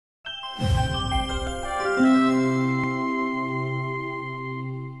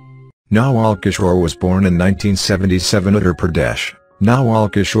Nawal Kishore was born in 1977 Uttar Pradesh. Nawal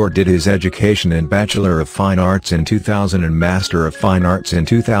Kishore did his education in Bachelor of Fine Arts in 2000 and Master of Fine Arts in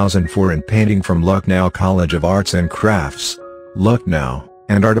 2004 in painting from Lucknow College of Arts and Crafts, Lucknow,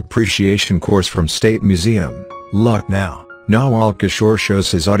 and Art Appreciation course from State Museum, Lucknow. Nawal Kishore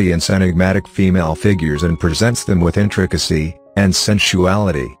shows his audience enigmatic female figures and presents them with intricacy and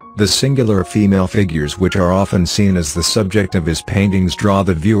sensuality. The singular female figures, which are often seen as the subject of his paintings, draw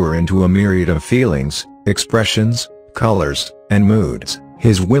the viewer into a myriad of feelings, expressions, colors, and moods.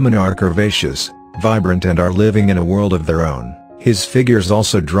 His women are curvaceous, vibrant, and are living in a world of their own. His figures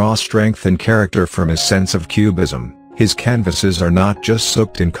also draw strength and character from his sense of cubism. His canvases are not just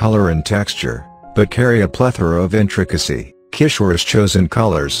soaked in color and texture, but carry a plethora of intricacy. Kishore's chosen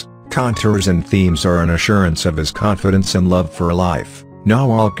colors, contours and themes are an assurance of his confidence and love for life.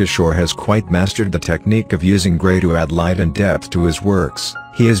 Nawal Kishore has quite mastered the technique of using grey to add light and depth to his works.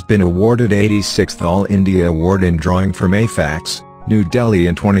 He has been awarded 86th All India Award in Drawing from AFAX, New Delhi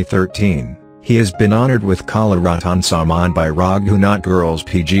in 2013. He has been honoured with Kala Ratan Samman by Raghunath Girls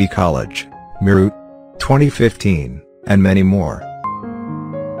PG College, Meerut, 2015, and many more.